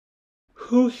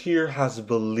Who here has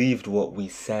believed what we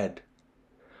said?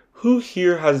 Who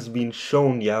here has been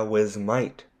shown Yahweh's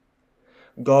might?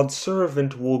 God's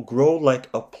servant will grow like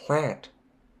a plant,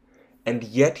 and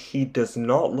yet he does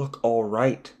not look all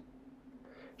right.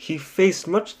 He faced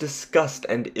much disgust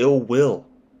and ill will.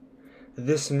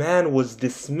 This man was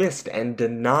dismissed and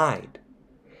denied.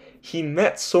 He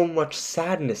met so much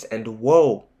sadness and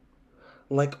woe.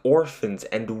 Like orphans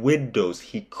and widows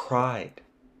he cried.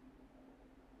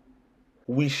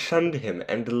 We shunned him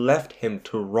and left him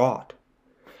to rot.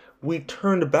 We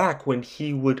turned back when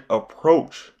he would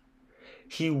approach.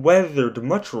 He weathered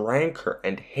much rancor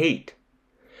and hate.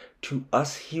 To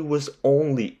us he was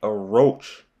only a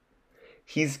roach.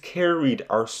 He's carried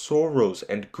our sorrows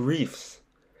and griefs,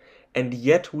 and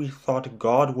yet we thought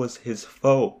God was his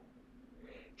foe.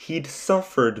 He'd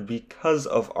suffered because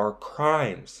of our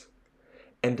crimes,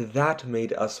 and that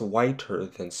made us whiter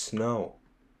than snow.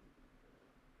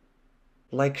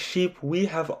 Like sheep we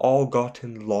have all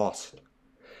gotten lost,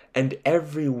 and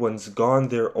everyone's gone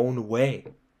their own way.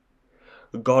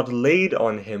 God laid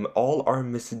on him all our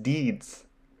misdeeds.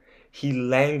 He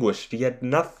languished, yet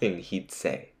nothing he'd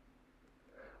say.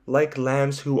 Like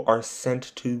lambs who are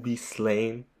sent to be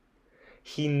slain,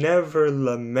 he never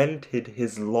lamented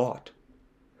his lot.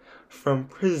 From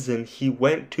prison he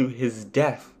went to his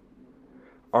death.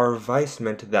 Our vice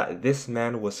meant that this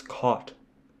man was caught.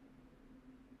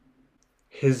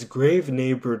 His grave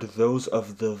neighbored those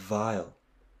of the vile.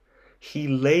 He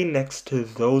lay next to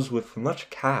those with much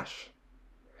cash,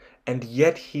 and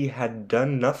yet he had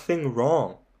done nothing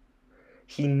wrong.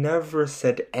 He never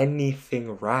said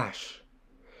anything rash.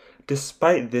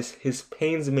 Despite this, his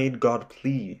pains made God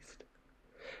pleased,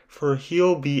 for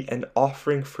he'll be an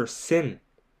offering for sin.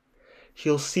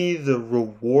 He'll see the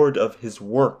reward of his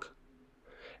work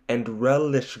and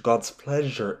relish God's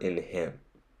pleasure in him.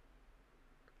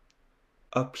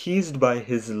 Appeased by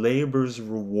his labor's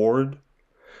reward,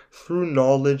 through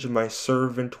knowledge my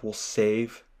servant will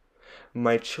save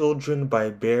my children by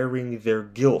bearing their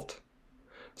guilt,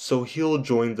 so he'll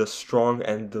join the strong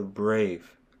and the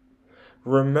brave.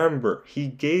 Remember, he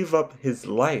gave up his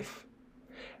life,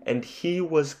 and he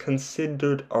was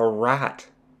considered a rat.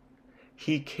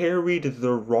 He carried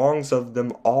the wrongs of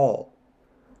them all,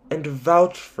 and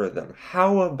vouched for them.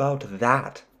 How about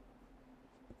that?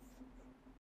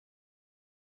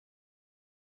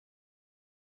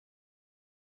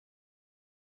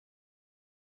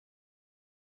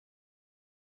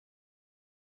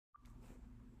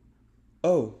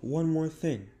 Oh, one more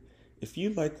thing. If you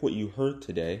like what you heard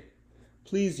today,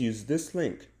 please use this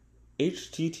link,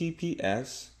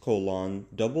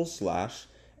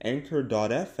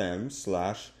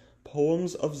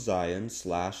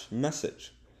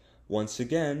 https://anchor.fm/poemsofzion/message. Once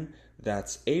again,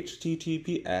 that's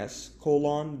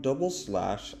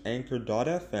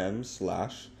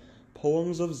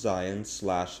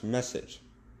https://anchor.fm/poemsofzion/message.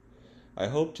 I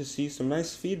hope to see some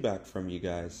nice feedback from you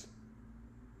guys.